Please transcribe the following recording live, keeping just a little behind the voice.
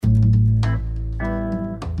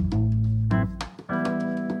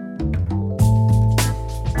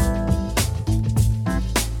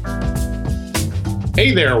Hey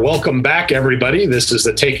there, welcome back, everybody. This is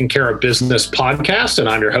the Taking Care of Business podcast, and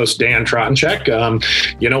I'm your host, Dan Trottenchek.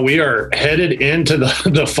 We are headed into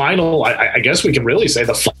the final, I guess we can really say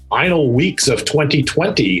the final weeks of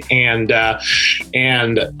 2020. And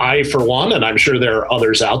I, for one, and I'm sure there are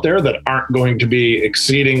others out there that aren't going to be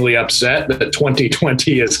exceedingly upset that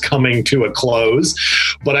 2020 is coming to a close.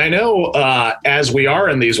 But I know as we are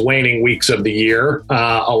in these waning weeks of the year,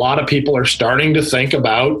 a lot of people are starting to think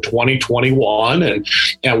about 2021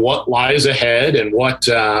 and what lies ahead and what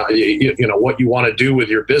what you want to do with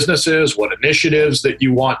your businesses, what initiatives that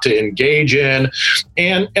you want to engage in,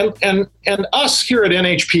 and us here at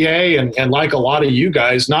NHPA and like a lot of you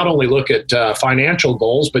guys, not only look at financial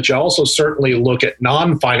goals, but you also certainly look at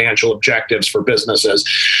non-financial objectives for businesses.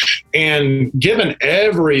 And given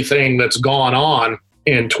everything that's gone on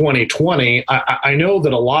in 2020, I know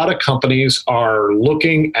that a lot of companies are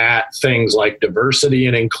looking at things like diversity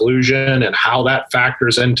and inclusion and how that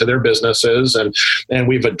factors into their businesses. And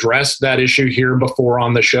we've addressed that issue here before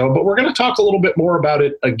on the show, but we're going to talk a little bit more about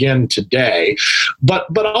it again today. But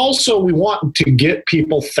also we want to get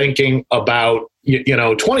people thinking about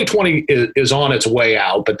 2020 is on its way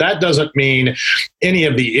out, but that doesn't mean any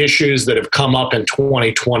of the issues that have come up in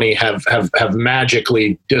 2020 have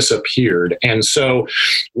magically disappeared. And so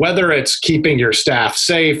whether it's keeping your staff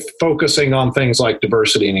safe, focusing on things like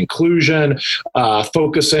diversity and inclusion,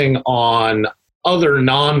 focusing on other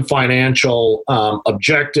non-financial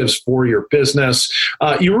objectives for your business,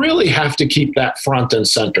 you really have to keep that front and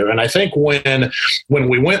center. And I think when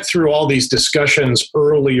we went through all these discussions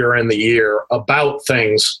earlier in the year about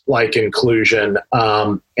things like inclusion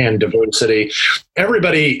and diversity,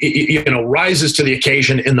 everybody rises to the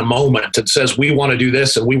occasion in the moment and says, we want to do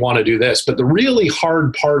this and we want to do this. But the really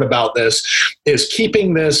hard part about this is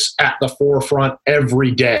keeping this at the forefront every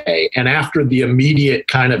day. And after the immediate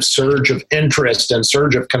kind of surge of interest and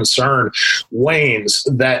surge of concern wanes,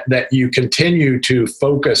 that you continue to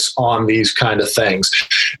focus on these kind of things.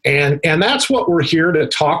 And that's what we're here to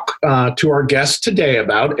talk to our guest today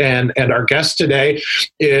about. And our guest today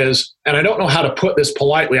is, and I don't know how to put this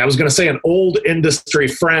politely, I was going to say an old industry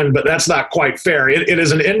friend, but that's not quite fair. It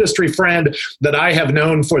is an industry friend that I have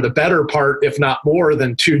known for the better part, if not more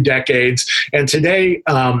than 2 decades. And today,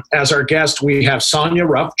 as our guest, we have Sonia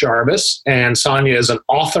Ruff Jarvis. And Sonia is an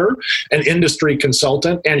author, an industry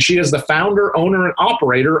consultant, and she is the founder, owner, and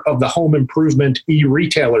operator of the Home Improvement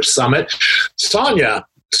E-Retailer Summit. Sonia,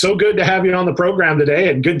 so good to have you on the program today,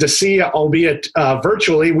 and good to see you, albeit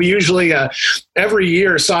virtually. We usually, every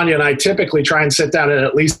year, Sonia and I typically try and sit down and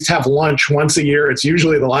at least have lunch once a year. It's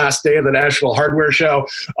usually the last day of the National Hardware Show.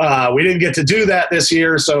 We didn't get to do that this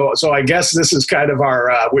year, so I guess this is kind of our,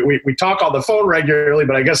 we talk on the phone regularly,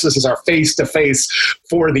 but I guess this is our face-to-face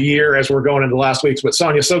for the year as we're going into the last weeks. But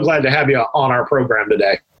Sonia, so glad to have you on our program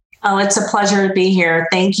today. Oh, it's a pleasure to be here.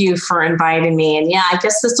 Thank you for inviting me. And yeah, I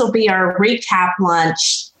guess this will be our recap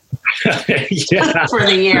lunch for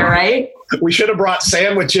the year, right? We should have brought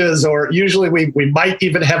sandwiches, or usually we might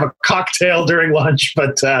even have a cocktail during lunch,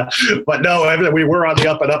 but no, we were on the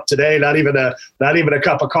up and up today. Not even a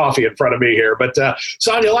cup of coffee in front of me here. But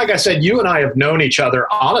Sonia, like I said, you and I have known each other.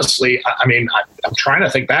 Honestly, I mean, I'm trying to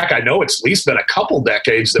think back. I know it's at least been a couple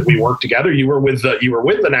decades that we worked together. You were with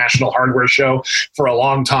the National Hardware Show for a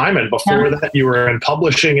long time, and before that, you were in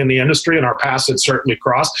publishing in the industry, and our paths had certainly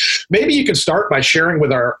crossed. Maybe you could start by sharing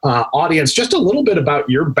with our audience just a little bit about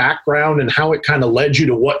your background and how it kind of led you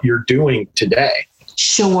to what you're doing today.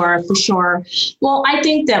 Sure, for sure. Well, I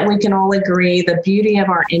think that we can all agree the beauty of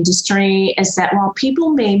our industry is that while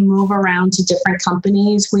people may move around to different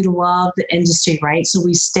companies, we love the industry, right? So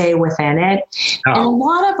we stay within it. Oh. And a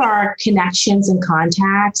lot of our connections and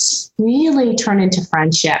contacts really turn into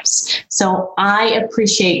friendships. So I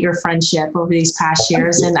appreciate your friendship over these past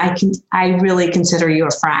years, and I really consider you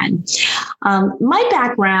a friend. My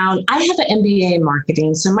background, I have an MBA in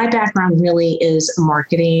marketing. So my background really is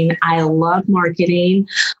marketing. I love marketing.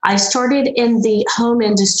 I started in the home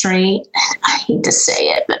industry, I hate to say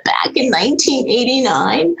it, but back in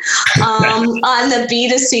 1989 on the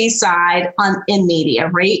B2C side in media,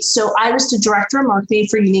 right? So I was the director of marketing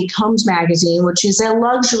for Unique Homes Magazine, which is a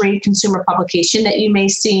luxury consumer publication that you may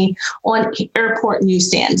see on airport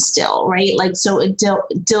newsstands still, right? Like, so it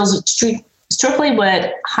deals strictly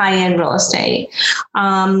with high-end real estate.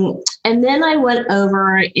 And then I went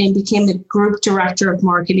over and became the group director of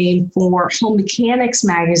marketing for Home Mechanics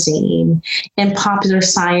Magazine and Popular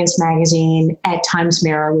Science Magazine at Times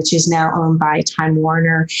Mirror, which is now owned by Time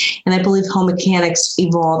Warner. And I believe Home Mechanics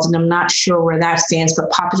evolved, and I'm not sure where that stands, but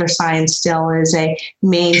Popular Science still is a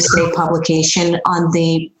mainstay publication on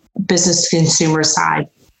the business consumer side.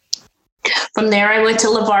 From there, I went to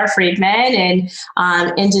LeVar Friedman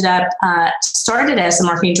and ended up started as the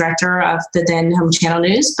marketing director of the then Home Channel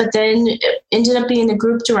News, but then ended up being the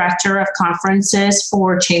group director of conferences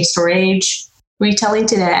for Chain Store Age, Retailing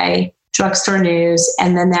Today, Drugstore News,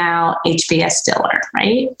 and then now HBS Diller,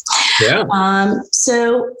 right? Yeah.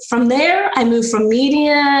 So from there, I moved from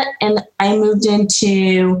media and I moved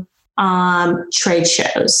into trade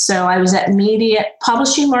shows. So I was at media,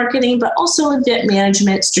 publishing, marketing, but also event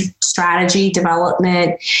management, strategy,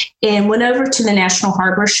 development, and went over to the National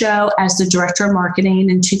Hardware Show as the director of marketing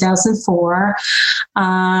in 2004.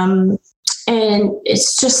 And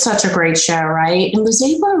it's just such a great show, right? And was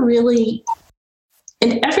able to really,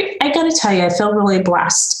 I got to tell you, I feel really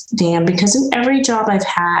blessed, Dan, because in every job I've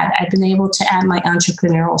had, I've been able to add my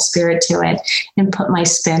entrepreneurial spirit to it and put my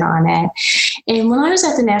spin on it. And when I was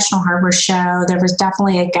at the National Hardware Show, there was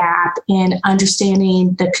definitely a gap in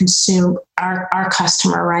understanding the our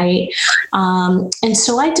customer, right? And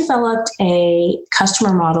so I developed a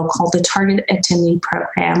customer model called the Target Attendee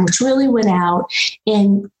Program, which really went out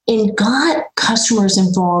and got customers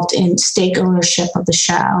involved in stake ownership of the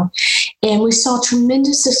show. And we saw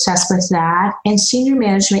tremendous success with that. And senior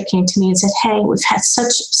management came to me and said, hey, we've had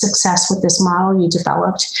such success with this model you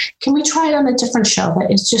developed. Can we try it on a different show that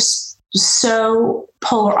is just so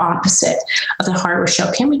polar opposite of the hardware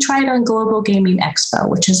show? Can we try it on Global Gaming Expo,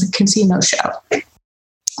 which is a casino show?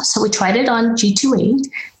 So we tried it on G2E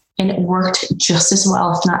and it worked just as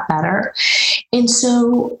well, if not better. And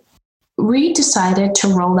so Reed decided to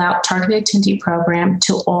roll out Target Attendee Program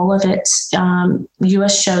to all of its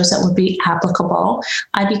U.S. shows that would be applicable.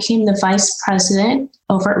 I became the vice president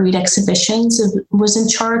over at Reed Exhibitions and was in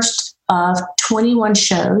charge of 21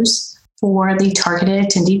 shows for the Targeted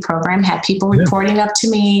Attendee Program, had people reporting up to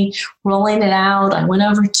me, rolling it out. I went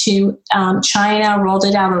over to China, rolled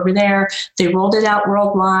it out over there. They rolled it out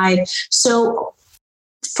worldwide. So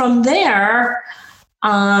from there,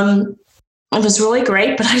 it was really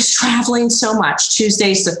great, but I was traveling so much,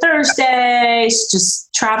 Tuesdays to Thursdays,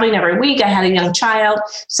 just traveling every week. I had a young child.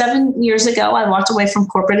 7 years ago, I walked away from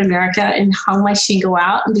corporate America and hung my shingle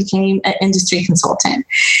out and became an industry consultant.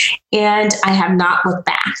 And I have not looked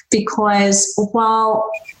back because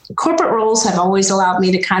while corporate roles have always allowed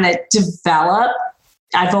me to kind of develop,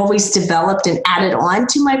 I've always developed and added on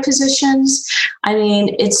to my positions. I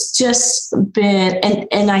mean, it's just been,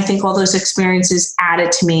 and I think all those experiences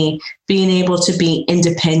added to me being able to be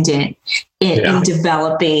independent in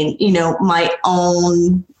developing, my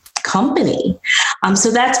own company.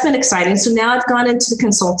 So that's been exciting. So now I've gone into the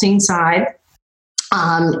consulting side,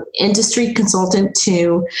 industry consultant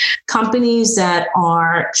to companies that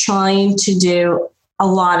are trying to do a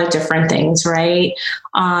lot of different things, right?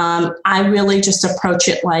 I really just approach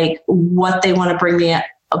it like what they want to bring me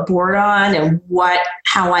aboard on and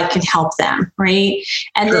how I can help them, right?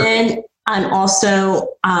 And then I'm also,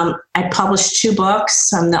 I published 2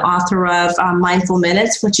 books. I'm the author of Mindful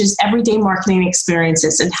Minutes, which is everyday marketing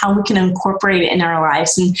experiences and how we can incorporate it in our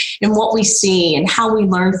lives and what we see and how we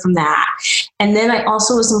learn from that. And then I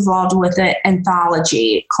also was involved with an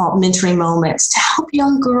anthology called Mentoring Moments to help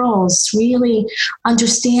young girls really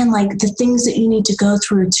understand like the things that you need to go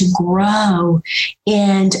through to grow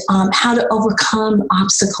and how to overcome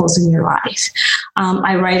obstacles in your life.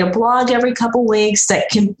 I write a blog every couple weeks that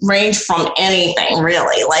can range from anything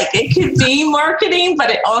really. Like it could be marketing,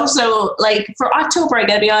 but it also like for October, I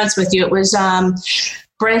gotta be honest with you, it was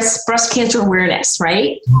breast cancer awareness,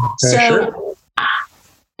 right? Sure.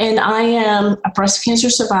 And I am a breast cancer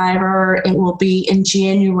survivor. It will be in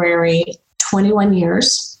January, 21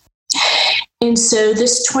 years. And so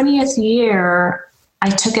this 20th year, I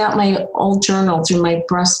took out my old journal through my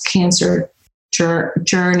breast cancer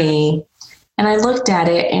journey. And I looked at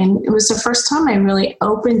it, and it was the first time I really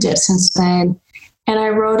opened it since then. And I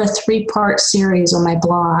wrote a 3-part series on my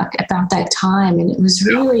blog about that time. And it was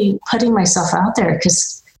really putting myself out there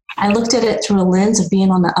because I looked at it through a lens of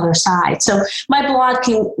being on the other side. So my blog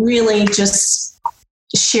can really just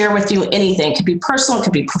share with you anything. It could be personal, it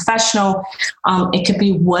could be professional, it could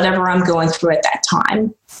be whatever I'm going through at that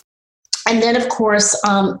time. And then, of course,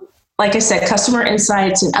 like I said, customer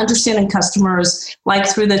insights and understanding customers, like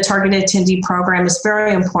through the Targeted Attendee Program, is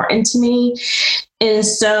very important to me. And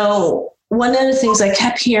so one of the things I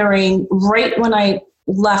kept hearing right when I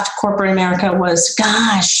left corporate America was,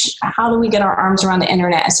 gosh, how do we get our arms around the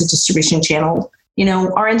internet as a distribution channel?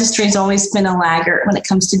 Our industry has always been a laggard when it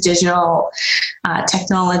comes to digital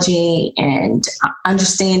technology and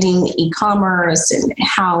understanding e-commerce and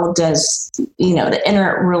how does, the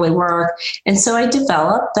internet really work. And so I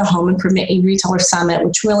developed the Home Improvement e-Retailer Summit,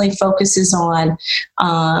 which really focuses on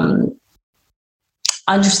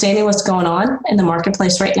understanding what's going on in the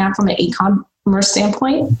marketplace right now from an e-commerce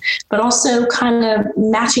standpoint, but also kind of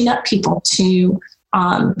matching up people to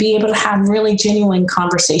be able to have really genuine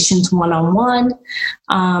conversations one-on-one,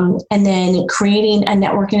 and then creating a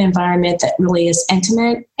networking environment that really is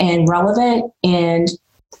intimate and relevant. And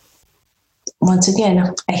once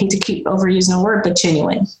again, I hate to keep overusing the word, but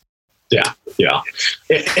genuine. Yeah. Yeah.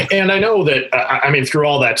 And I know that, through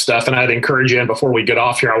all that stuff, and I'd encourage you, and before we get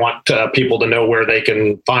off here, I want people to know where they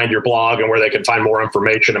can find your blog and where they can find more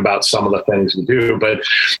information about some of the things you do. But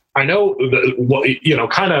I know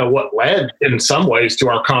what led in some ways to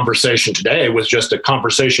our conversation today was just a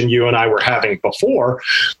conversation you and I were having before.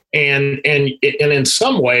 And in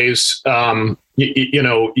some ways, you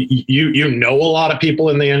know a lot of people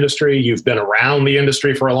in the industry. You've been around the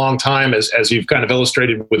industry for a long time, as you've kind of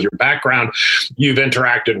illustrated with your background. You've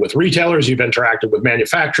interacted with retailers, you've interacted with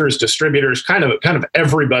manufacturers, distributors, kind of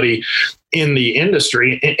everybody in the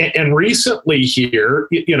industry. And recently here,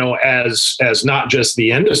 as not just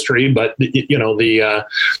the industry, but the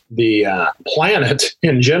planet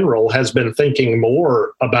in general has been thinking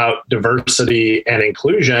more about diversity and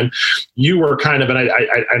inclusion. You were kind of, and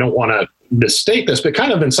I don't want to mistake this, but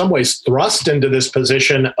kind of in some ways thrust into this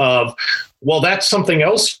position of, well, that's something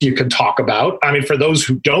else you can talk about. I mean, for those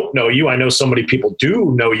who don't know you, I know so many people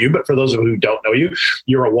do know you, but for those who don't know you,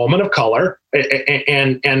 you're a woman of color,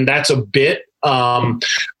 and that's a bit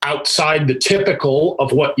outside the typical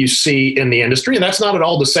of what you see in the industry. And that's not at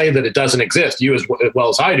all to say that it doesn't exist. You, as well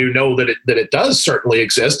as I do, know that it does certainly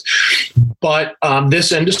exist. But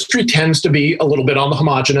this industry tends to be a little bit on the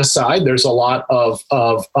homogenous side. There's a lot of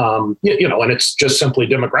and it's just simply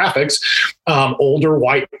demographics, older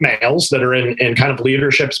white males that are in kind of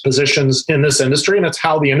leadership positions in this industry. And that's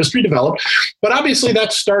how the industry developed. But obviously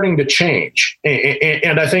that's starting to change.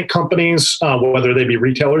 And I think companies, whether they be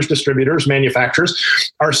retailers, distributors, manufacturers,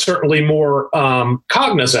 are certainly more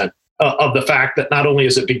cognizant of the fact that not only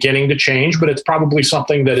is it beginning to change, but it's probably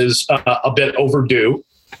something that is a bit overdue.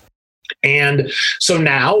 And so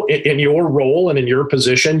now in your role and in your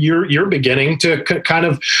position, you're beginning to kind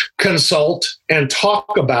of consult and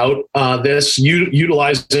talk about this,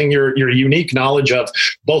 utilizing your unique knowledge of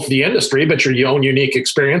both the industry, but your own unique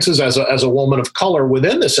experiences as a woman of color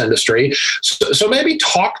within this industry. So maybe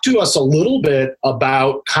talk to us a little bit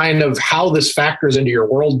about kind of how this factors into your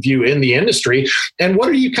worldview in the industry, and what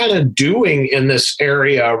are you kind of doing in this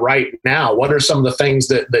area right now? What are some of the things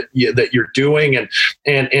that you're doing,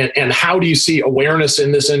 and how do you see awareness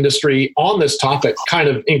in this industry on this topic kind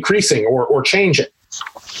of increasing or changing?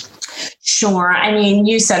 Sure. I mean,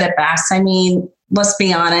 you said it best. I mean, let's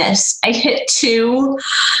be honest. I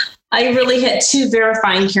really hit two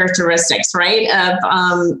verifying characteristics, right?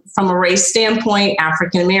 Of from a race standpoint,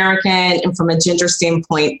 African American, and from a gender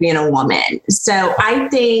standpoint, being a woman. So I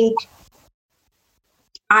think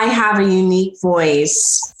I have a unique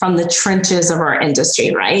voice from the trenches of our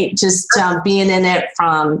industry, right? Just being in it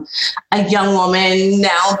from a young woman,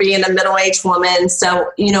 now being a middle-aged woman.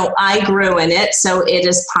 So, I grew in it, so it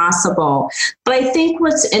is possible. But I think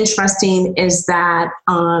what's interesting is that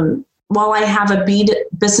while I have a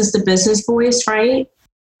business-to-business voice, right,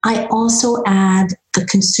 I also add the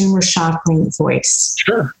consumer shopping voice.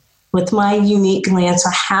 Sure. With my unique glance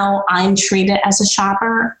on how I'm treated as a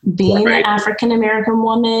shopper, being an African-American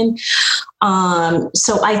woman.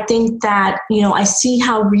 So I think that, I see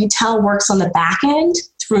how retail works on the back end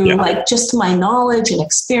through like just my knowledge and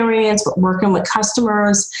experience with working with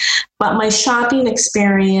customers. But my shopping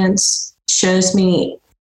experience shows me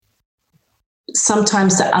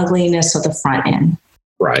sometimes the ugliness of the front end.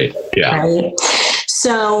 Right. Yeah. Right.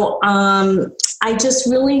 So I just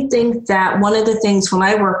really think that one of the things when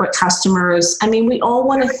I work with customers, I mean, we all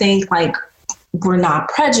want to think like we're not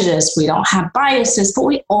prejudiced, we don't have biases, but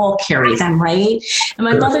we all carry them, right? And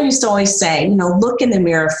my mother used to always say, look in the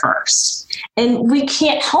mirror first. And we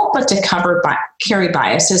can't help but to carry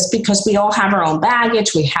biases because we all have our own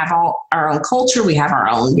baggage, we have our own culture, we have our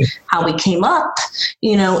own, how we came up,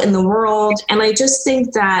 in the world. And I just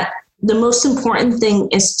think that the most important thing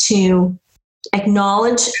is to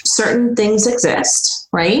acknowledge certain things exist,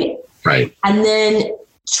 right? Right. And then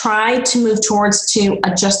try to move towards to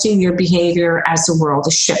adjusting your behavior as the world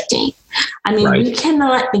is shifting. I mean, we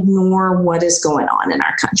cannot ignore what is going on in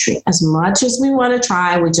our country. As much as we want to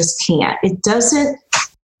try, we just can't. It doesn't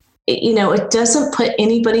put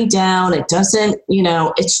anybody down. It doesn't,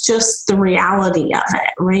 it's just the reality of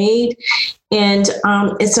it, right? And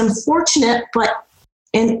it's unfortunate, but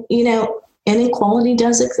inequality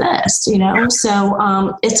does exist,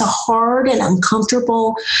 so it's a hard and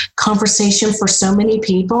uncomfortable conversation for so many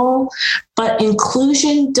people. But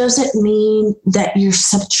inclusion doesn't mean that you're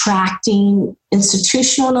subtracting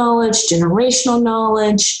institutional knowledge, generational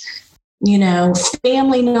knowledge,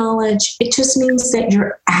 family knowledge. It just means that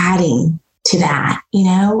you're adding to that,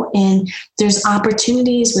 and there's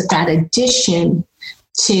opportunities with that addition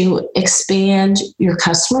to expand your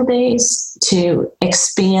customer base, to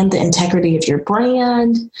expand the integrity of your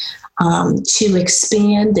brand, to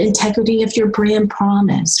expand the integrity of your brand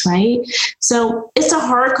promise, right? So it's a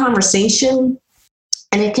hard conversation,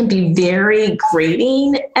 and it can be very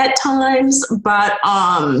grating at times, but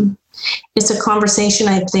it's a conversation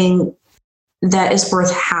I think that is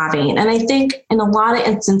worth having. And I think in a lot of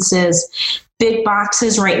instances, big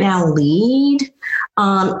boxes right now lead.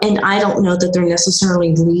 And I don't know that they're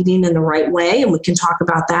necessarily leading in the right way. And we can talk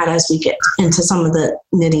about that as we get into some of the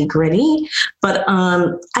nitty gritty. But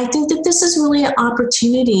I think that this is really an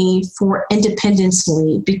opportunity for independents to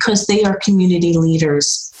lead, because they are community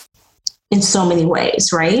leaders in so many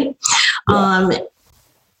ways, right? Yeah.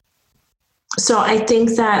 So I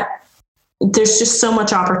think that there's just so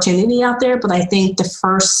much opportunity out there. But I think the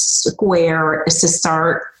first square is to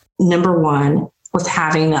start, number one, with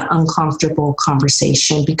having an uncomfortable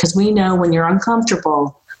conversation, because we know when you're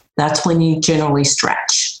uncomfortable, that's when you generally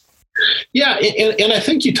stretch. Yeah, and I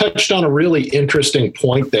think you touched on a really interesting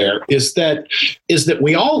point there, is that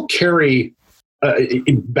we all carry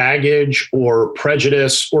baggage or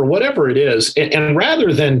prejudice or whatever it is. And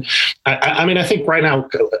rather than, I think right now,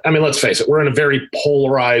 let's face it, we're in a very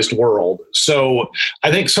polarized world. So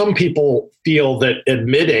I think some people feel that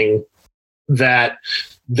admitting that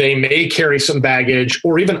they may carry some baggage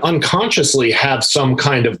or even unconsciously have some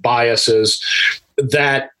kind of biases,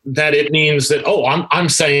 that it means that, I'm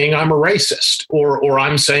saying I'm a racist, or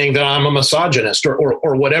I'm saying that I'm a misogynist,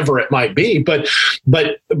 or whatever it might be. But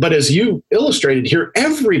as you illustrated here,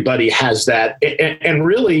 everybody has that. And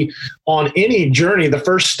really, on any journey, the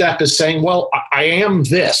first step is saying, well, I am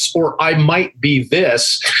this, or I might be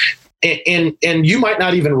this. And you might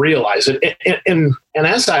not even realize it. And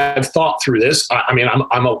as I've thought through this, I'm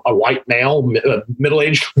a white male,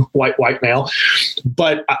 middle-aged white male,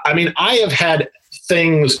 but I have had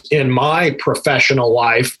things in my professional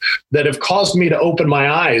life that have caused me to open my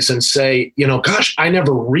eyes and say, gosh, I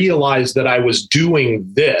never realized that I was doing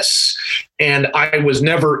this. And I was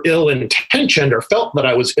never ill-intentioned or felt that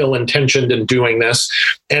I was ill-intentioned in doing this.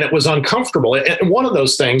 And it was uncomfortable. And one of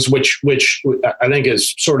those things, which I think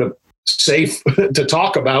is sort of safe to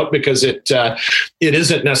talk about, because it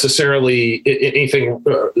isn't necessarily anything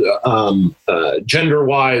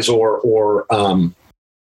gender-wise or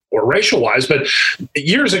racial-wise, but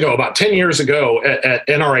years ago, about 10 years ago at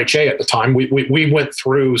NRHA at the time, we went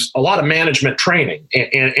through a lot of management training,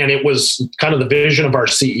 and it was kind of the vision of our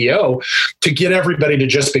CEO to get everybody to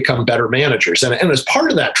just become better managers. And as part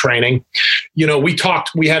of that training,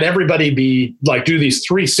 we had everybody do these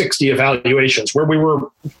 360 evaluations where we were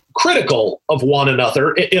critical of one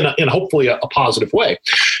another in hopefully a positive way.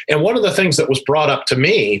 And one of the things that was brought up to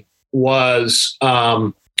me was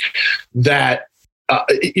that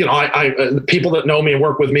people that know me and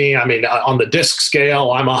work with me, on the DISC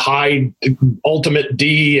scale, I'm a high ultimate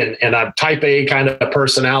D, and I'm type A kind of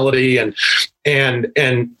personality.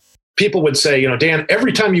 And people would say, Dan,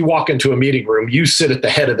 every time you walk into a meeting room, you sit at the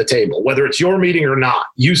head of the table, whether it's your meeting or not,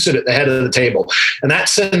 you sit at the head of the table. And that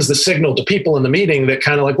sends the signal to people in the meeting that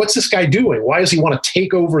kind of like, what's this guy doing? Why does he want to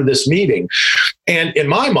take over this meeting? And in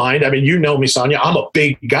my mind, you know me, Sonia, I'm a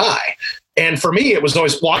big guy. And for me, it was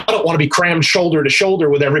always, I don't want to be crammed shoulder to shoulder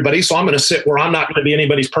with everybody. So I'm going to sit where I'm not going to be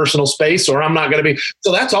anybody's personal space, or I'm not going to be.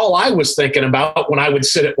 So that's all I was thinking about when I would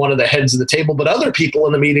sit at one of the heads of the table. But other people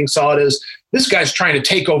in the meeting saw it as, this guy's trying to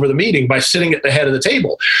take over the meeting by sitting at the head of the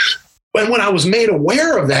table. And when I was made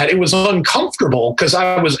aware of that, it was uncomfortable, because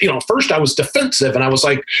I was, first I was defensive and I was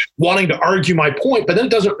like wanting to argue my point, but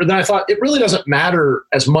then I thought it really doesn't matter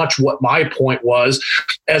as much what my point was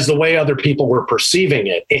as the way other people were perceiving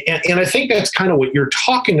it. And I think that's kind of what you're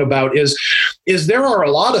talking about is there are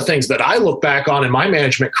a lot of things that I look back on in my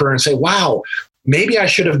management career and say, wow, maybe I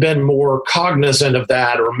should have been more cognizant of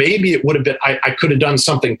that, or maybe it would have been, I could have done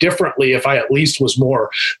something differently if I at least was more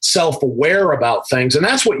self-aware about things. And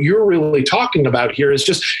that's what you're really talking about here, is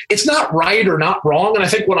just, it's not right or not wrong. And I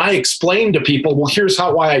think when I explained to people, well, here's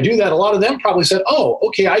why I do that, a lot of them probably said, oh,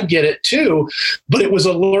 okay, I get it too. But it was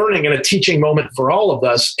a learning and a teaching moment for all of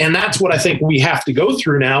us. And that's what I think we have to go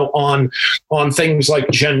through now on things like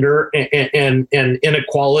gender and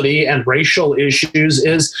inequality and racial issues,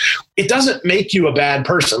 is it doesn't make you a bad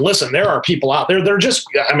person. Listen, there are people out there. They're just,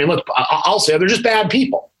 I mean, look, I'll say they're just bad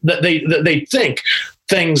people. That they think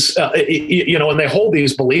things, and they hold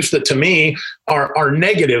these beliefs that to me are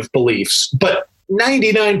negative beliefs. But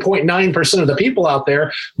 99.9% of the people out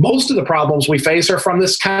there, most of the problems we face are from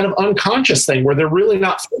this kind of unconscious thing where they're really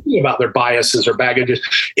not thinking about their biases or baggages.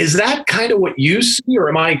 Is that kind of what you see, or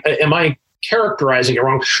am I characterizing it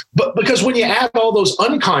wrong? But because when you add all those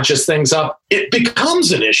unconscious things up, it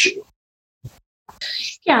becomes an issue.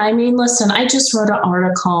 Yeah, I mean, listen, I just wrote an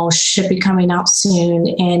article, should be coming out soon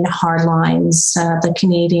in Hardlines, the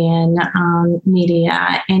Canadian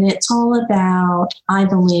media, and it's all about, I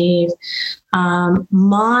believe,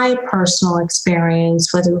 my personal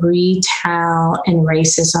experience with retail and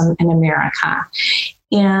racism in America.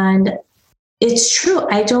 And it's true.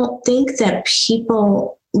 I don't think that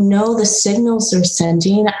people know the signals they're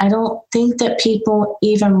sending. I don't think that people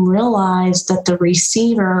even realize that the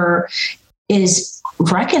receiver is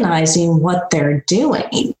recognizing what they're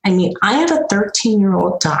doing. I mean, I have a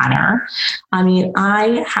 13-year-old daughter. I mean,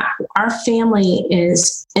 our family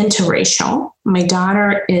is interracial. My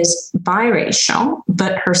daughter is biracial,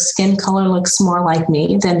 but her skin color looks more like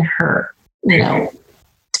me than her,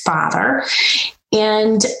 father.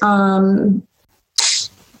 And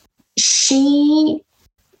she,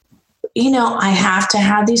 I have to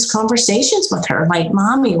have these conversations with her, like,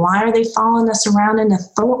 Mommy, why are they following us around in the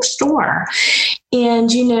store?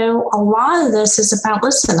 And, a lot of this is about,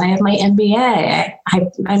 listen, I have my MBA.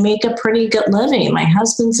 I make a pretty good living. My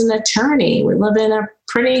husband's an attorney. We live in a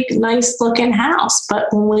pretty nice looking house.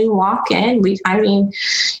 But when we walk in, we're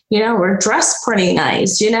dressed pretty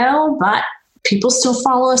nice, but people still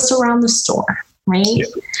follow us around the store, right?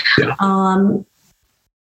 Yeah.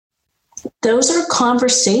 Those are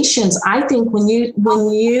conversations. I think when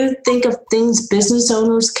you think of things business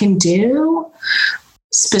owners can do,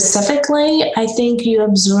 specifically, I think you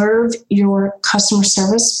observe your customer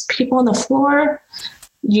service people on the floor.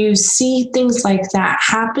 You see things like that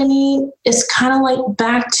happening. It's kind of like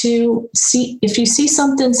back to if you see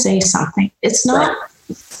something, say something. It's not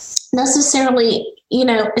necessarily,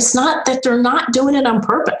 it's not that they're not doing it on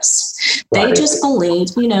purpose. They just believe,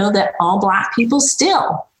 that all Black people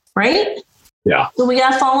steal, right? Yeah. So we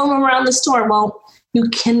got to follow them around the store. Well, you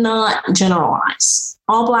cannot generalize.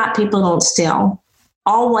 All Black people don't steal.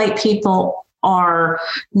 All white people are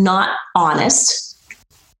not honest.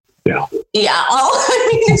 Yeah. Yeah.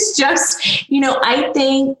 It's just, I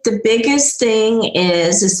think the biggest thing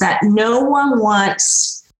is that no one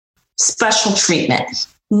wants special treatment.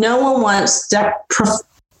 No one wants that,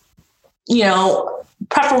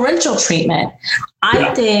 preferential treatment.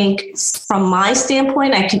 I think from my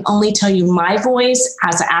standpoint, I can only tell you my voice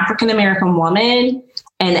as an African-American woman.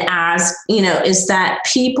 And as, is that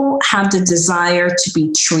people have the desire to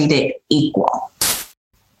be treated equal.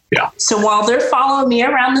 Yeah. So while they're following me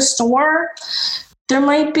around the store, there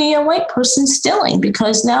might be a white person stealing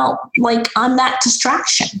because now, I'm that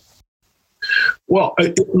distraction. Well,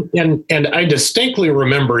 and I distinctly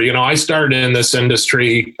remember, I started in this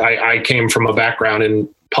industry. I came from a background in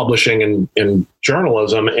publishing and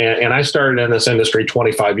journalism, and I started in this industry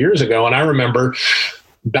 25 years ago. And I remember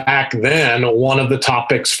back then, one of the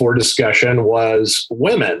topics for discussion was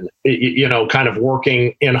women, kind of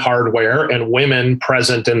working in hardware and women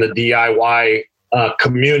present in the DIY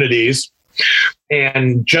communities.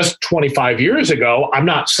 And just 25 years ago, I'm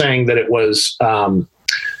not saying that it was an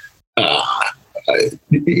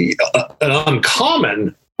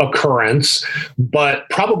uncommon occurrence, but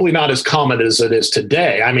probably not as common as it is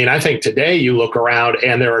today. I mean, I think today you look around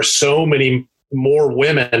and there are so many more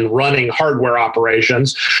women running hardware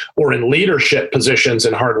operations or in leadership positions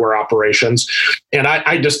in hardware operations. And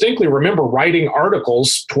I distinctly remember writing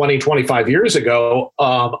articles 20, 25 years ago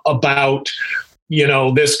about,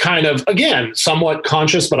 this kind of, again, somewhat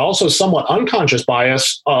conscious, but also somewhat unconscious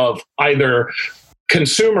bias of either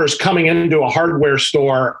consumers coming into a hardware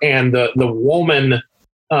store and the woman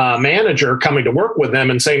manager coming to work with them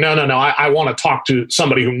and saying, no, I want to talk to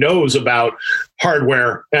somebody who knows about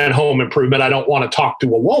hardware and home improvement. I don't want to talk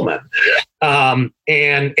to a woman.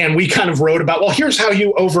 And we kind of wrote about, well, here's how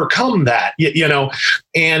you overcome that,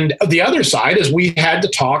 and the other side is we had to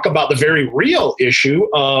talk about the very real issue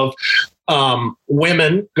of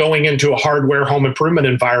women going into a hardware home improvement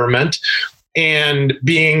environment and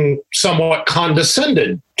being somewhat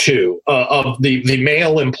condescended to of the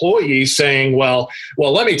male employee saying, well,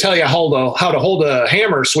 let me tell you how to hold a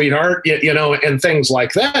hammer, sweetheart, and things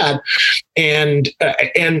like that. And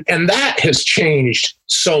that has changed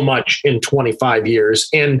so much in 25 years.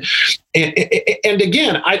 And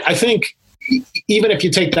again, I think even if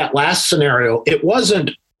you take that last scenario, it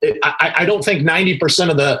wasn't I don't think 90%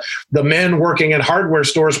 of the men working in hardware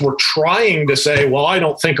stores were trying to say, well, I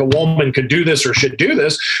don't think a woman could do this or should do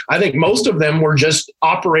this. I think most of them were just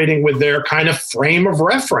operating with their kind of frame of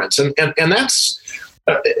reference. And that's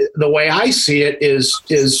the way I see it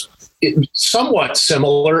is somewhat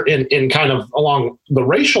similar in kind of along the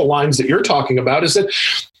racial lines that you're talking about, is that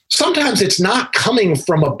sometimes it's not coming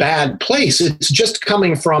from a bad place. It's just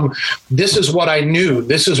coming from, this is what I knew.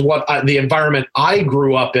 This is what the environment I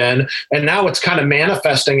grew up in. And now it's kind of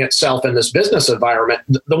manifesting itself in this business environment.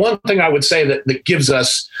 The one thing I would say that gives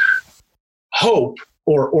us hope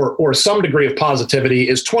or some degree of positivity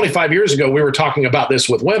is 25 years ago, we were talking about this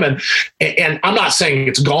with women. And I'm not saying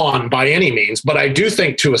it's gone by any means, but I do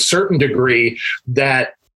think to a certain degree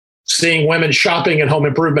that seeing women shopping in home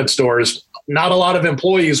improvement stores, not a lot of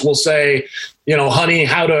employees will say, honey,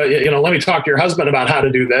 let me talk to your husband about how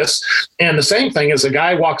to do this. And the same thing is, a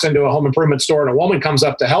guy walks into a home improvement store and a woman comes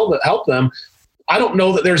up to help them. I don't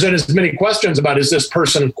know that there's as many questions about, is this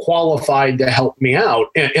person qualified to help me out?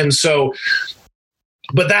 And so,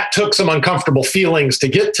 but that took some uncomfortable feelings to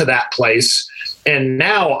get to that place. And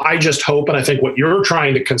now I just hope, and I think what you're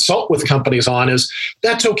trying to consult with companies on is,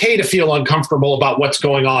 that's okay to feel uncomfortable about what's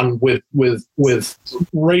going on with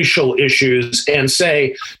racial issues, and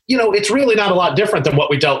say, it's really not a lot different than what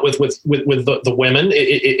we dealt with the women.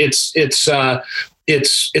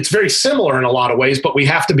 It's very similar in a lot of ways, but we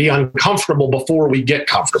have to be uncomfortable before we get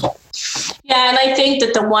comfortable. Yeah, and I think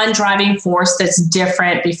that the one driving force that's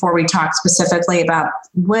different, before we talk specifically about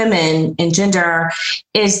women and gender,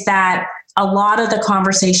 is that a lot of the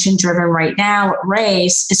conversation driven right now,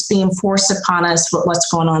 race, is being forced upon us with what's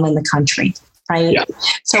going on in the country, right? Yeah,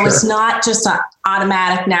 so sure. It's not just an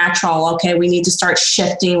automatic, natural, okay, we need to start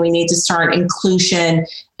shifting, we need to start inclusion.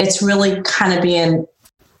 It's really kind of being,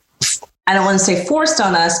 I don't want to say forced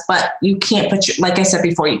on us, but you can't like I said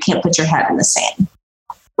before, you can't put your head in the sand.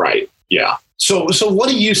 Right. Yeah. So what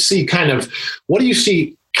do you see kind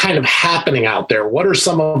of happening out there? What are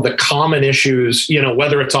some of the common issues,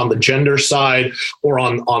 whether it's on the gender side or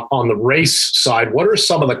on the race side? What are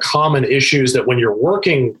some of the common issues that when you're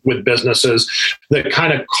working with businesses that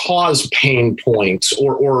kind of cause pain points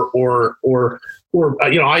or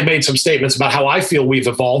I made some statements about how I feel we've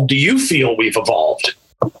evolved. Do you feel we've evolved?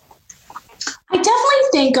 I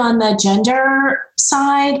definitely think on the gender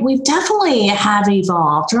side, we definitely have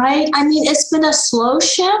evolved, right? I mean, it's been a slow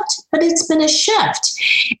shift, but it's been a shift.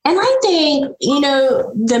 And I think,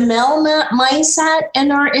 the male mindset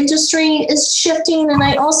in our industry is shifting. And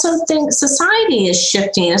I also think society is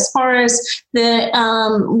shifting as far as the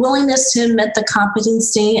willingness to admit the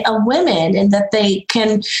competency of women, and that they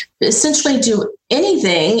can essentially do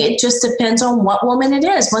anything. It just depends on what woman it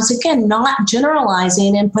is. Once again, not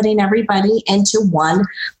generalizing and putting everybody into one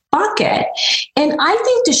bucket. And I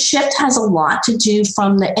think the shift has a lot to do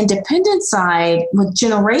from the independent side with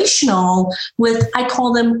generational, with, I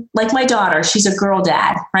call them, like my daughter, she's a girl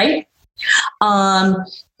dad, right?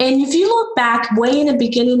 And if you look back way in the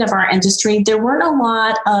beginning of our industry, there weren't a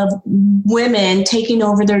lot of women taking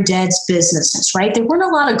over their dads' businesses, right? There weren't a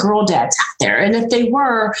lot of girl dads out there. And if they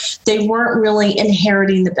were, they weren't really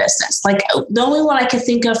inheriting the business. Like, the only one I could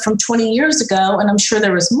think of from 20 years ago, and I'm sure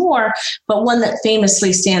there was more, but one that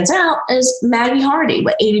famously stands out is Maggie Hardy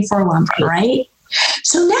with 84 Lumber, right?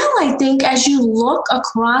 So now I think as you look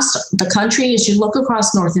across the country, as you look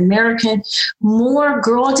across North America, more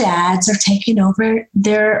girl dads are taking over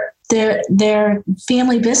their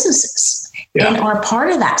family businesses and are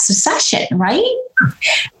part of that succession, right?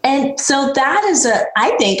 And so that is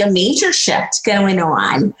I think, a major shift going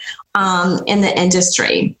on in the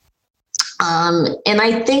industry. And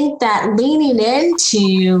I think that leaning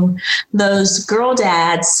into those girl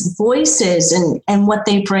dads' voices and what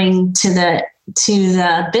they bring to the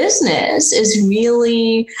business is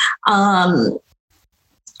really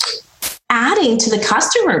adding to the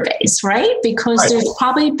customer base, right? Because there's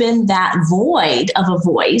probably been that void of a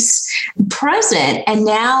voice present, and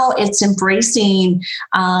now it's embracing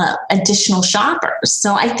additional shoppers.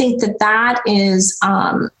 So I think that is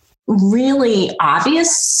really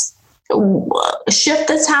obvious shift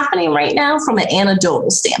that's happening right now from an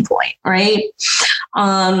anecdotal standpoint, right?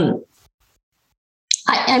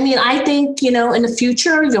 I mean, I think, in the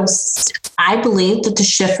future, I believe that the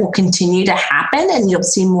shift will continue to happen, and you'll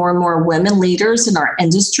see more and more women leaders in our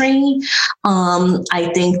industry.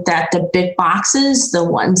 I think that the big boxes, the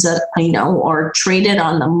ones that, are traded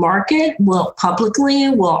on the market, will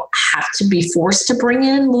have to be forced to bring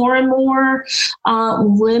in more and more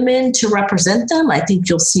women to represent them. I think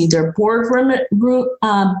you'll see their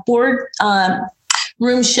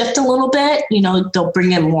room shift a little bit. They'll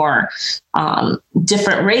bring in more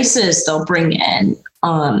different races. They'll bring in,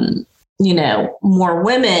 more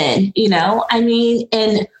women,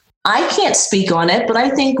 and I can't speak on it, but I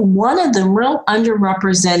think one of the real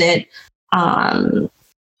underrepresented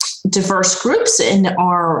diverse groups in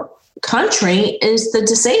our country is the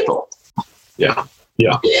disabled. Yeah.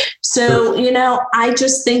 Yeah. So, I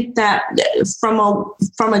just think that from a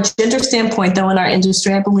gender standpoint, though, in our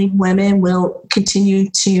industry, I believe women will continue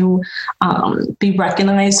to be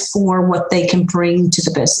recognized for what they can bring to the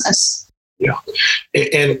business. Yeah.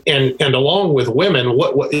 And along with women,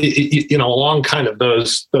 what along kind of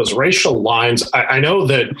those racial lines, I know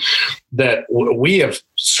that we have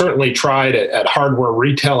certainly tried at Hardware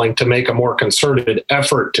Retailing to make a more concerted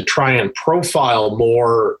effort to try and profile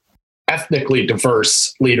more ethnically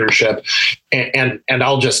diverse leadership. And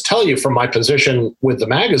I'll just tell you from my position with the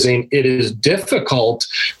magazine, it is difficult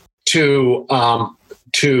to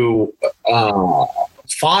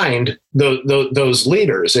find those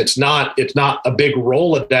leaders. It's not a big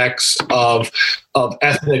Rolodex of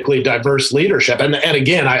ethnically diverse leadership. And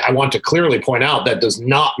again, I want to clearly point out that does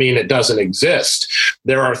not mean it doesn't exist.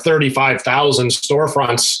 There are 35,000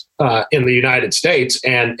 storefronts in the United States,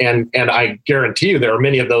 and I guarantee you there are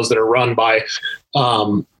many of those that are run by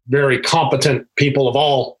very competent people of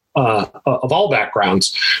all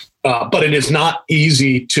backgrounds. But it is not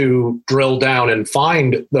easy to drill down and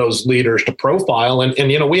find those leaders to profile. And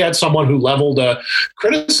we had someone who leveled a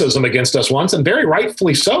criticism against us once, and very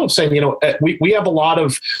rightfully so, saying, we have a lot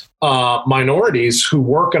of minorities who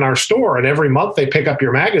work in our store, and every month they pick up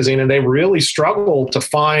your magazine, and they really struggle to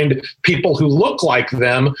find people who look like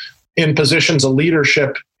them in positions of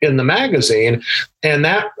leadership in the magazine. And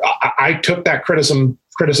that I took that criticism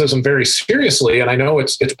very seriously. And I know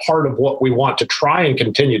it's part of what we want to try and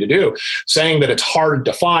continue to do. Saying that it's hard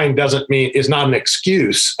to find is not an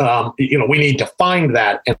excuse. We need to find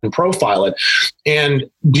that and profile it. And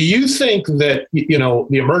do you think that,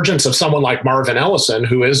 the emergence of someone like Marvin Ellison,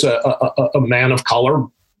 who is a man of color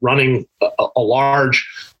running a large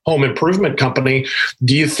home improvement company,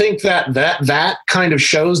 do you think that kind of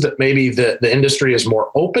shows that maybe the industry is more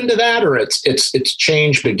open to that, or it's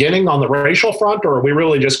change beginning on the racial front, or are we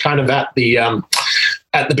really just kind of at the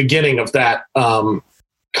beginning of that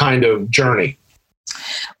kind of journey?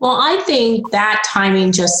 Well, I think that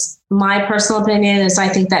timing my personal opinion is I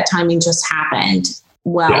think that timing just happened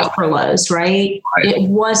for Lowe's, right? It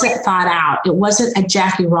wasn't thought out. It wasn't a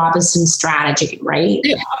Jackie Robinson strategy, right?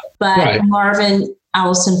 Yeah. But Marvin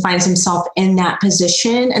Ellison finds himself in that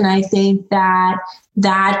position. And I think that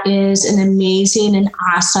is an amazing and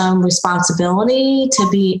awesome responsibility to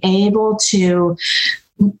be able to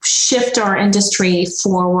shift our industry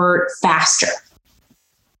forward faster.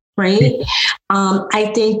 Right.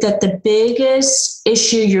 I think that the biggest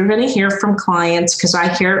issue you're going to hear from clients, because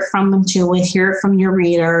I hear it from them too, we hear it from your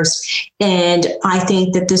readers. And I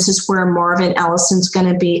think that this is where Marvin Ellison's going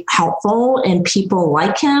to be helpful and people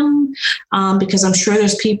like him, because I'm sure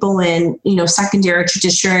there's people in, secondary,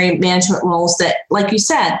 tertiary management roles that, like you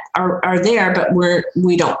said, are there, but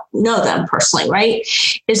we don't know them personally. Right.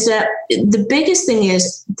 Is that the biggest thing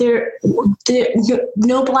is there's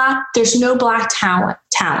no black talent,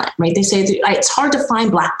 right? They say it's hard to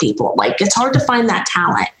find black people. Like, it's hard to find that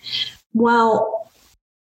talent. Well,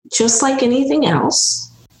 just like anything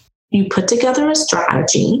else, you put together a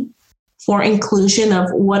strategy for inclusion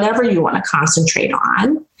of whatever you want to concentrate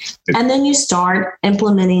on, and then you start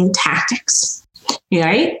implementing tactics,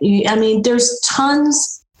 right? There's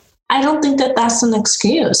tons. I don't think that that's an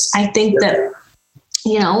excuse. I think that,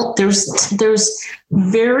 there's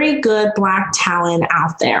very good black talent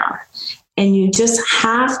out there. And you just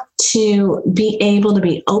have to be able to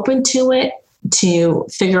be open to it, to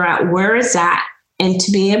figure out where it's at, and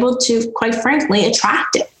to be able to, quite frankly,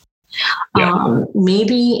 attract it. Yeah.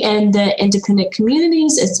 Maybe in the independent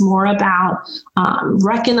communities, it's more about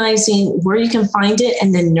recognizing where you can find it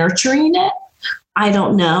and then nurturing it. I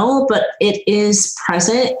don't know, but it is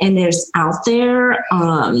present and it's out there.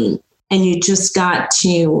 And you just got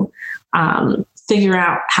to figure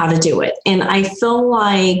out how to do it. And I feel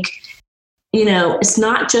like, it's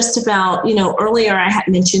not just about, earlier I had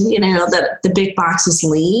mentioned, that the big boxes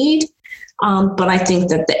lead. But I think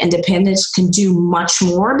that the independents can do much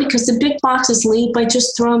more, because the big boxes lead by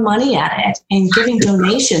just throwing money at it and giving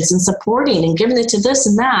donations and supporting and giving it to this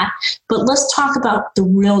and that. But let's talk about the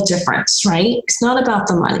real difference, right? It's not about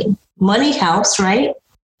the money. Money helps, right?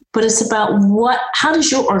 But it's about how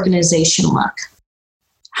does your organization look?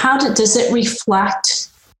 Does it reflect,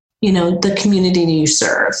 the community you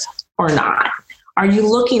serve or not? Are you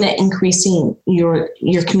looking at increasing your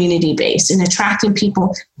community base and attracting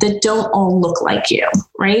people that don't all look like you,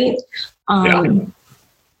 right? I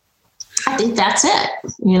think that's it.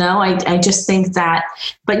 I just think that,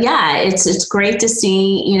 but yeah, it's great to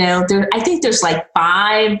see, I think there's like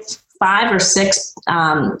five or six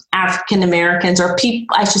African Americans, or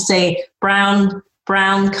people, I should say brown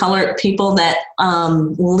colored people that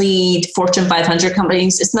lead Fortune 500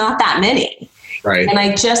 companies. It's not that many. Right. And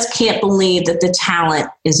I just can't believe that the talent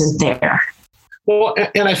isn't there. Well,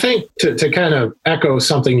 and I think to kind of echo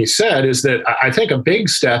something you said is that I think a big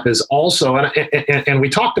step is also, and we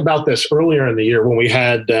talked about this earlier in the year when we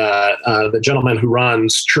had the gentleman who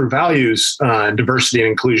runs True Values Diversity and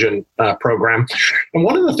Inclusion program. And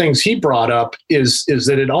one of the things he brought up is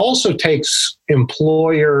that it also takes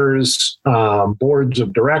employers, boards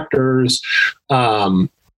of directors,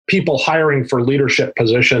 people hiring for leadership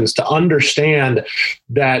positions to understand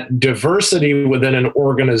that diversity within an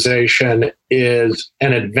organization is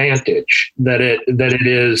an advantage, that it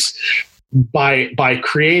is by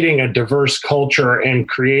creating a diverse culture and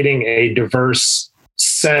creating a diverse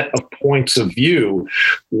set of points of view,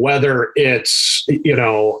 whether it's,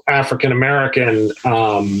 African American,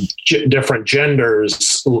 different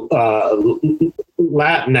genders,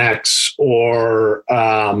 Latinx, or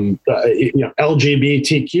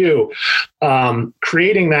LGBTQ,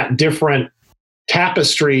 creating that different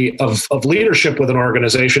tapestry of leadership with an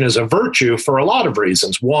organization is a virtue for a lot of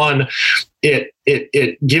reasons. One, it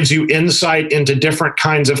gives you insight into different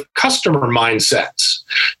kinds of customer mindsets.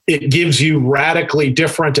 It gives you radically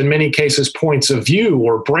different, in many cases, points of view,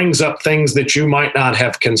 or brings up things that you might not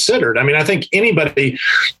have considered. I mean, I think anybody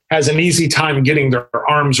has an easy time getting their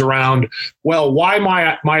arms around, well, why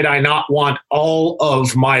might I not want all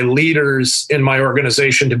of my leaders in my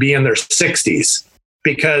organization to be in their 60s?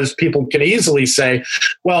 Because people can easily say,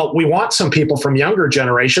 well, we want some people from younger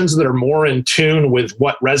generations that are more in tune with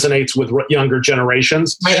what resonates with younger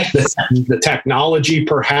generations, the technology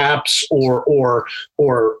perhaps, or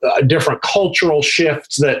different cultural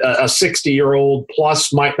shifts that a 60-year-old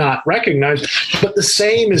plus might not recognize. But the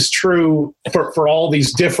same is true for all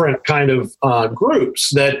these different kind of groups,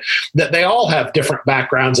 that they all have different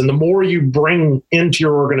backgrounds. And the more you bring into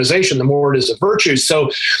your organization, the more it is a virtue. So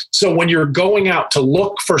when you're going out to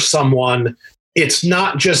look for someone, it's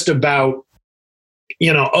not just about,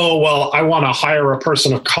 oh, well, I want to hire a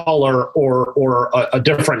person of color or a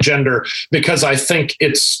different gender because I think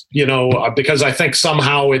it's, because I think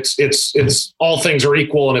somehow it's all things are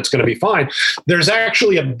equal and it's going to be fine. There's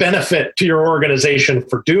actually a benefit to your organization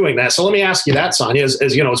for doing that. So let me ask you that, Sonia, as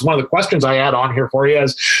it's one of the questions I had on here for you,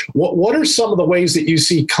 is what are some of the ways that you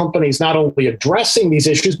see companies not only addressing these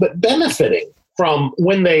issues, but benefiting from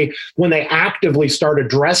when they actively start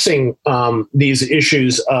addressing these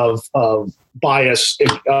issues of bias,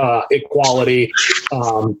 equality,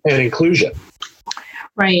 and inclusion?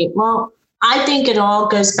 Right. Well, I think it all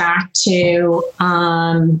goes back to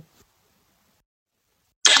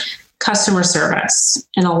customer service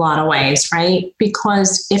in a lot of ways, right?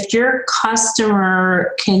 Because if your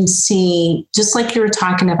customer can see, just like you were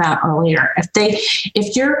talking about earlier,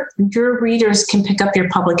 if your readers can pick up your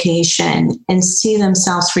publication and see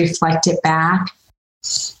themselves reflected back,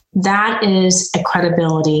 that is a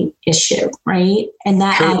credibility issue, right? And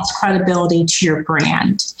that adds credibility to your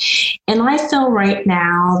brand. And I feel right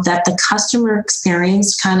now that the customer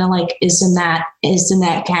experience kind of like is in that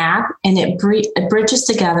gap, and it bridges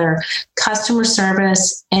together customer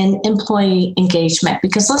service and employee engagement.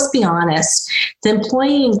 Because let's be honest, the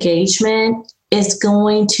employee engagement is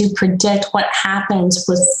going to predict what happens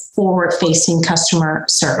with forward-facing customer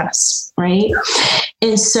service, right?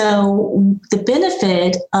 And so the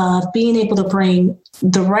benefit of being able to bring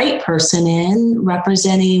the right person in,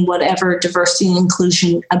 representing whatever diversity and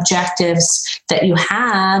inclusion objectives that you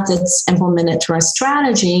have that's implemented through a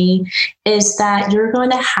strategy, is that you're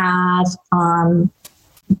going to have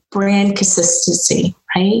brand consistency,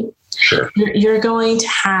 right? Sure. You're going to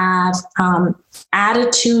have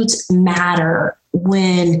attitudes matter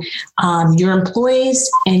when your employees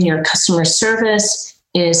and your customer service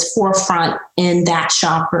is forefront in that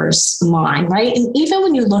shopper's mind, right? And even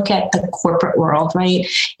when you look at the corporate world, right,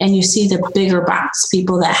 and you see the bigger box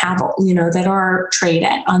people that have, that are traded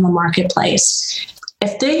on the marketplace,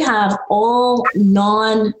 if they have all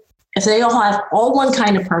one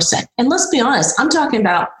kind of person, and let's be honest, I'm talking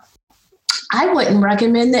about, I wouldn't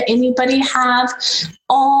recommend that anybody have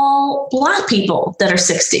all Black people that are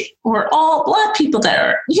 60 or all Black people that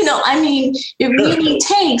are, it really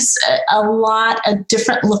takes a lot of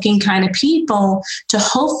different looking kind of people to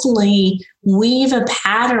hopefully weave a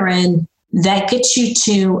pattern that gets you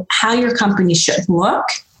to how your company should look.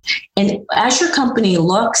 And as your company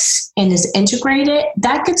looks and is integrated,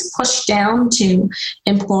 that gets pushed down to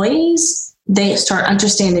employees. They start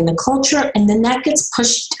understanding the culture, and then that gets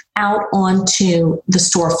pushed out onto the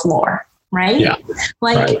store floor, right? Yeah.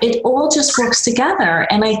 It all just works together.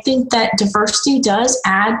 And I think that diversity does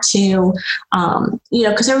add to,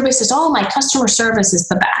 because everybody says, oh, my customer service is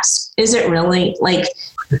the best. Is it really?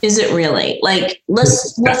 Is it really?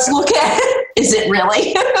 Let's look at it. Is it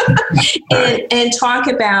really? and talk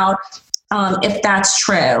about if that's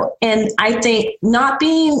true. And I think not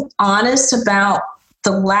being honest about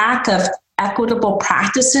the lack of equitable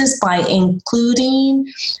practices by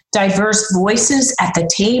including diverse voices at the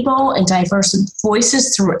table and diverse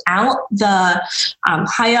voices throughout the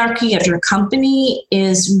hierarchy of your company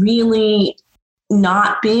is really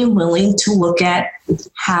not being willing to look at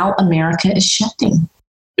how America is shifting.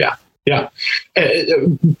 Yeah.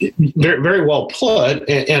 Very, very well put.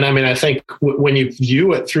 And I mean, I think when you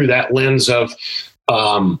view it through that lens of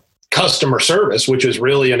customer service, which is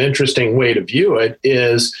really an interesting way to view it,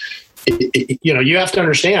 is, you have to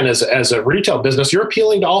understand as a retail business, you're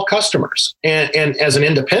appealing to all customers. And as an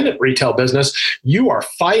independent retail business, you are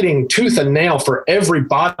fighting tooth and nail for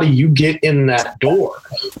everybody you get in that door.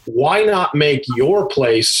 Why not make your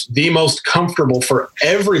place the most comfortable for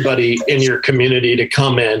everybody in your community to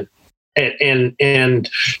come in and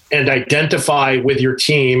identify with your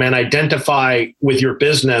team and identify with your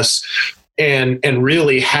business and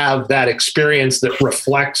really have that experience that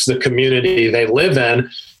reflects the community they live in,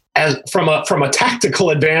 as from a tactical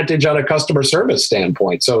advantage on a customer service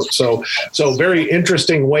standpoint. So very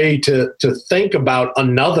interesting way to think about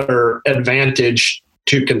another advantage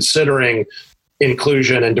to considering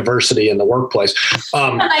inclusion and diversity in the workplace.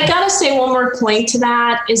 And I got to say one more point to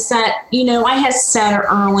that is that, I had said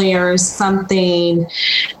earlier something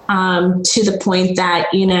to the point that,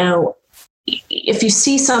 if you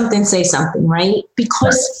see something, say something, right?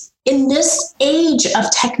 Because in this age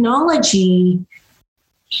of technology,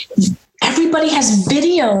 everybody has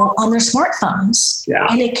video on their smartphones,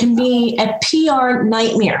 and it can be a PR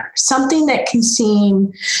nightmare, something that can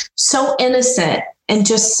seem so innocent and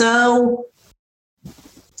just so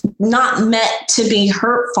not meant to be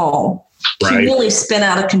hurtful, can really spin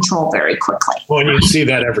out of control very quickly. Well, and you see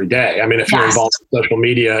that every day. I mean, if you're involved in social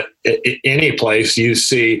media, any place you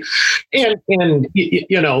see, and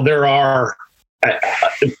there are,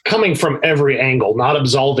 coming from every angle, not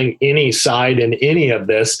absolving any side in any of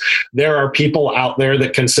this, there are people out there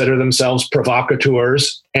that consider themselves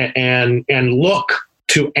provocateurs and look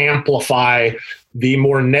to amplify the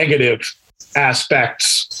more negative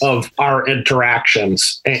aspects of our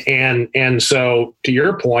interactions. And so to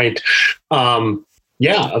your point,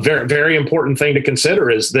 a very, very important thing to consider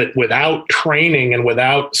is that without training and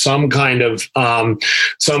without some kind of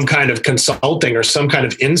consulting or some kind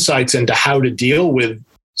of insights into how to deal with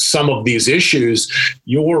some of these issues,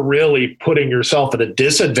 you're really putting yourself at a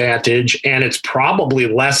disadvantage. And it's probably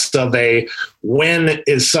less of a when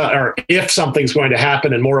is, or if something's going to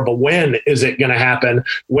happen, and more of a when is it going to happen?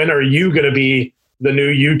 When are you going to be the new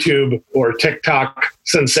YouTube or TikTok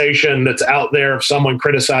sensation that's out there of someone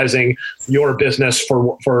criticizing your business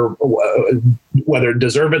for whether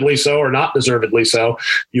deservedly so or not deservedly so?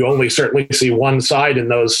 You only certainly see one side in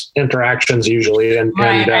those interactions usually.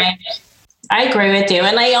 Right. I agree with you.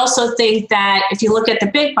 And I also think that if you look at the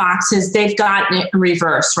big boxes, they've gotten it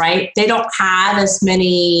reversed, right? They don't have as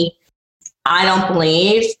many, I don't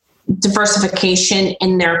believe, diversification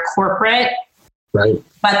in their corporate, right?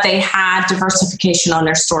 But they have diversification on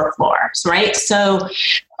their store floors, right? So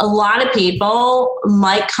a lot of people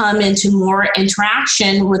might come into more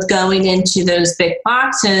interaction with going into those big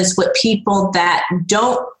boxes with people that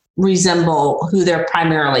don't resemble who they're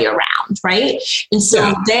primarily around, right? And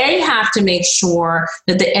so they have to make sure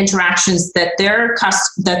that the interactions that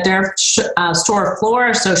their store floor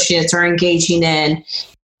associates are engaging in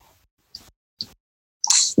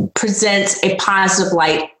presents a positive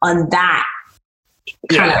light on that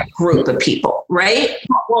kind of group of people, right?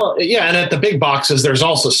 Well, yeah. And at the big boxes, there's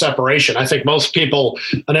also separation. I think most people,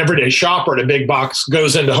 an everyday shopper at a big box,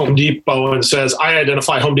 goes into Home Depot and says, I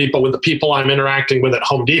identify Home Depot with the people I'm interacting with at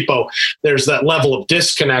Home Depot. There's that level of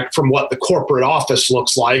disconnect from what the corporate office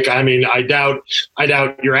looks like. I mean, I doubt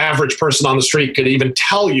your average person on the street could even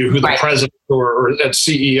tell you who the president or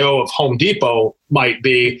CEO of Home Depot might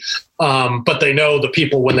be. But they know the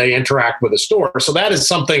people when they interact with a store. So that is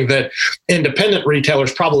something that independent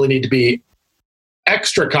retailers probably need to be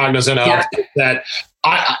extra cognizant of, that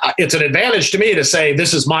it's an advantage to me to say,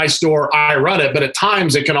 this is my store, I run it. But at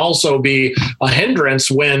times it can also be a hindrance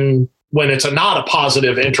when when it's not a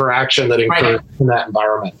positive interaction that occurs in that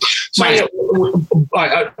environment. So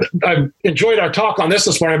I enjoyed our talk on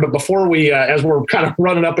this morning, but before we, as we're kind of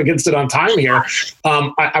running up against it on time here,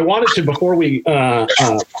 I wanted to, before we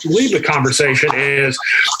leave the conversation, is,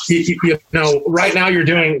 right now you're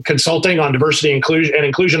doing consulting on diversity,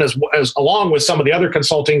 inclusion as along with some of the other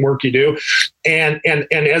consulting work you do. And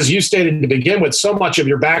as you stated to begin with, so much of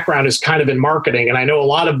your background is kind of in marketing. And I know a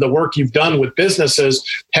lot of the work you've done with businesses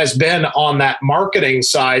has been on that marketing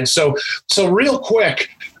side. So real quick,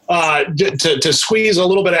 to squeeze a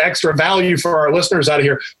little bit of extra value for our listeners out of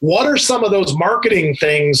here, what are some of those marketing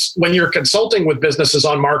things when you're consulting with businesses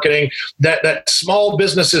on marketing that small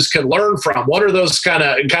businesses can learn from? What are those kind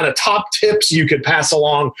of top tips you could pass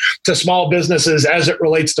along to small businesses as it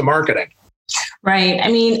relates to marketing? Right.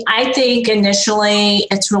 I mean, I think initially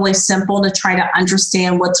it's really simple to try to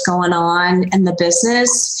understand what's going on in the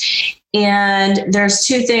business. And there's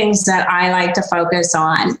two things that I like to focus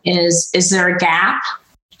on is there a gap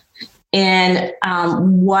in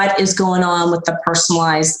what is going on with the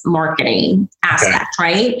personalized marketing aspect,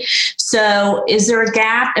 right? So is there a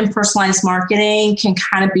gap in personalized marketing can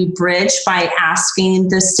kind of be bridged by asking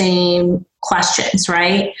the same questions,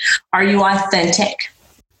 right? Are you authentic?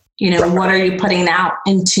 What are you putting out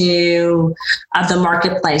into the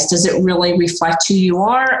marketplace? Does it really reflect who you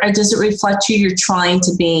are, or does it reflect who you're trying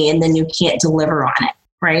to be and then you can't deliver on it,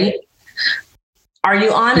 right? Are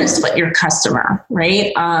you honest with your customer,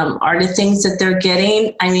 right? Are the things that they're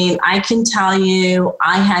getting? I mean, I can tell you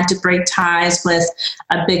I had to break ties with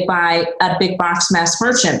a big box mass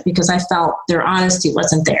merchant because I felt their honesty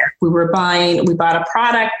wasn't there. We bought a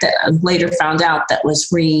product that I later found out that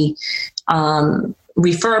was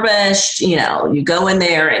refurbished. You go in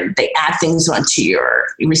there and they add things onto your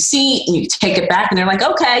receipt and you take it back and they're like,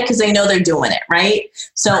 okay, because they know they're doing it, right?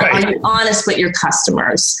 So Are you honest with your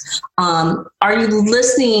customers? Are you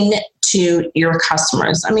listening to your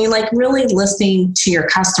customers? I mean, like really listening to your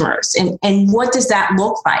customers, and what does that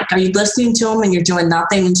look like? Are you listening to them and you're doing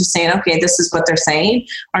nothing and just saying, okay, this is what they're saying?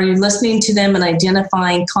 Are you listening to them and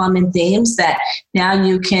identifying common themes that now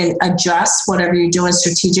you can adjust whatever you're doing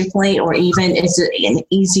strategically, or even is it an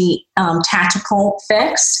easy tactical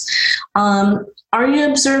fix? Are you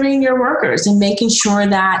observing your workers and making sure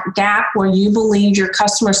that gap where you believe your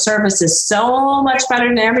customer service is so much better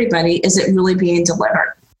than everybody, is it really being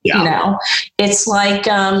delivered? Yeah. It's like,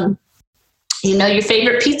 your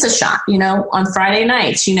favorite pizza shop, on Friday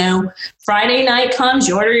nights, Friday night comes,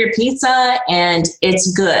 you order your pizza and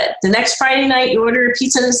it's good. The next Friday night you order your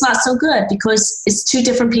pizza and it's not so good because it's two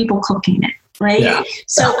different people cooking it, right? Yeah.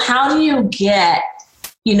 So how do you get,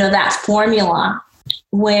 that formula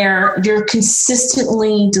where you're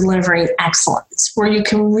consistently delivering excellence, where you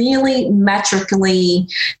can really metrically,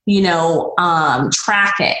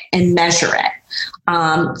 track it and measure it?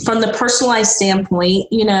 From the personalized standpoint,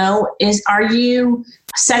 are you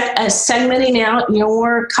segmenting out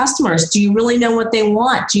your customers? Do you really know what they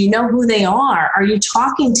want? Do you know who they are? Are you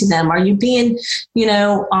talking to them? Are you being,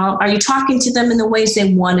 are you talking to them in the ways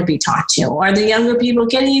they want to be talked to? Are the younger people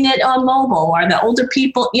getting it on mobile? Are the older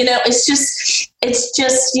people, it's just,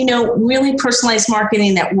 really personalized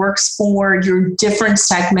marketing that works for your different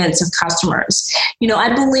segments of customers.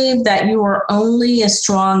 I believe that you are only as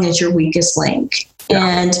strong as your weakest link. Yeah.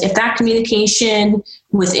 And if that communication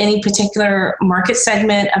with any particular market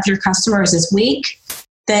segment of your customers is weak,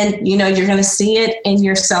 then, you're going to see it in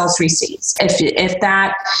your sales receipts. If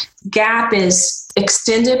that gap is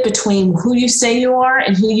extended between who you say you are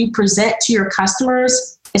and who you present to your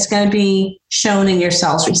customers, it's going to be shown in your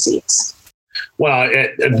sales receipts. Well,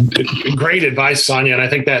 great advice, Sonia. And I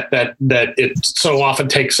think that it so often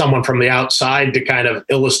takes someone from the outside to kind of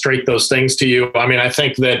illustrate those things to you. I mean, I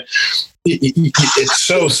think that it's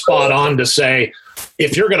so spot on to say,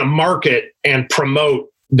 if you're going to market and promote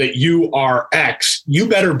that you are X, you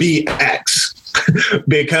better be X.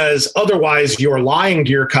 Because otherwise you're lying to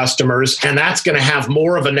your customers, and that's going to have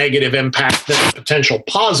more of a negative impact than the potential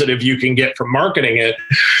positive you can get from marketing it.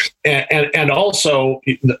 And also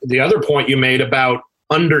the other point you made about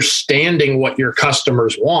understanding what your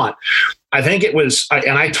customers want. I think it was,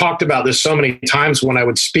 and I talked about this so many times when I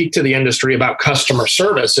would speak to the industry about customer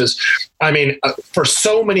services. For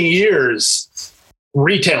so many years,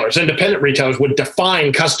 independent retailers would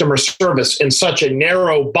define customer service in such a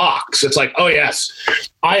narrow box. It's like, oh yes,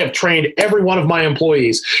 I have trained every one of my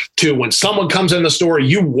employees to, when someone comes in the store,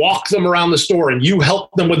 you walk them around the store and you help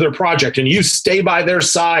them with their project and you stay by their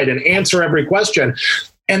side and answer every question.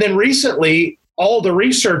 And then recently, all the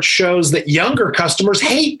research shows that younger customers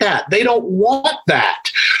hate that. They don't want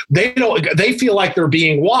that. They feel like they're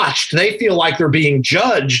being watched. They feel like they're being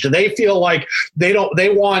judged. They feel like they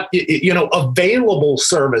want, available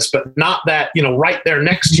service, but not that, right there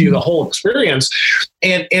next to you, the whole experience.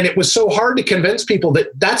 And it was so hard to convince people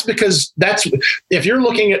that's because if you're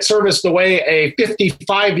looking at service the way a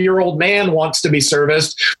 55-year-old man wants to be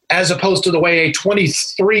serviced, as opposed to the way a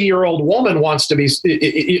 23-year-old woman wants to be,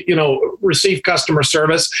 receive customer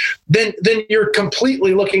service, then you're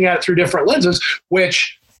completely looking at it through different lenses,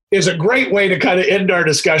 which is a great way to kind of end our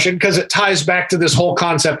discussion, because it ties back to this whole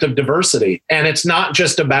concept of diversity. And it's not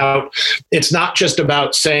just about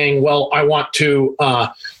saying, well, I want to,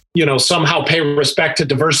 somehow pay respect to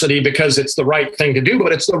diversity because it's the right thing to do,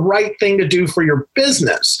 but it's the right thing to do for your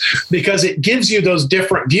business because it gives you those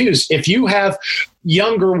different views. If you have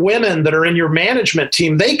younger women that are in your management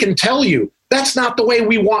team, they can tell you, that's not the way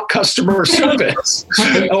we want customer service.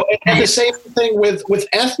 And the same thing with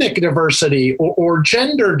ethnic diversity or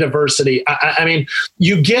gender diversity. I mean,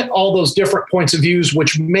 you get all those different points of views,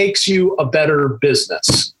 which makes you a better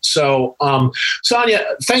business. So, Sonia,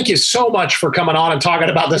 thank you so much for coming on and talking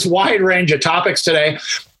about this wide range of topics today.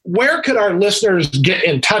 Where could our listeners get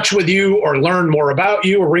in touch with you or learn more about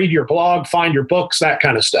you or read your blog, find your books, that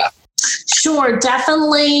kind of stuff? Sure,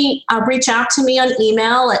 definitely reach out to me on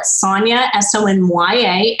email at Sonia,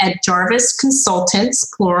 SONYA, at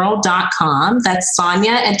jarvisconsultants.com. That's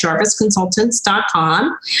Sonia at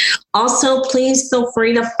jarvisconsultants.com. Also, please feel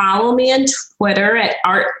free to follow me on Twitter at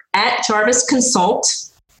Jarvis Consult.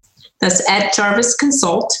 That's at Jarvis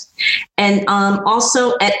Consult. And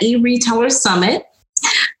also at eRetailer Summit.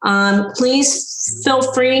 Please feel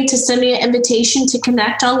free to send me an invitation to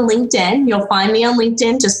connect on LinkedIn. You'll find me on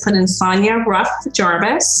LinkedIn. Just put in Sonia Ruff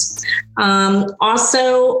Jarvis.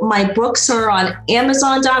 Also, my books are on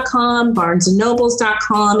Amazon.com,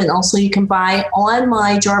 BarnesandNobles.com, and also you can buy on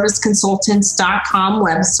my JarvisConsultants.com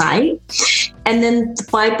website. And then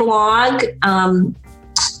my blog,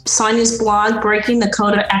 Sonia's blog, Breaking the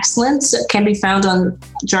Code of Excellence, can be found on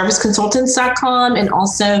JarvisConsultants.com, and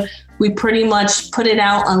also we pretty much put it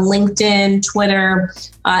out on LinkedIn, Twitter,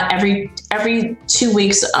 every 2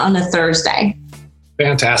 weeks on a Thursday.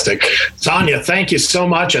 Fantastic. Sonia, thank you so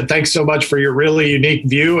much. And thanks so much for your really unique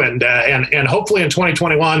view. And hopefully in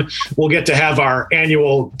 2021, we'll get to have our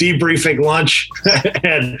annual debriefing lunch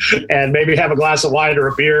and maybe have a glass of wine or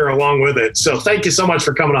a beer along with it. So thank you so much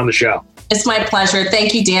for coming on the show. It's my pleasure.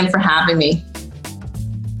 Thank you, Dan, for having me.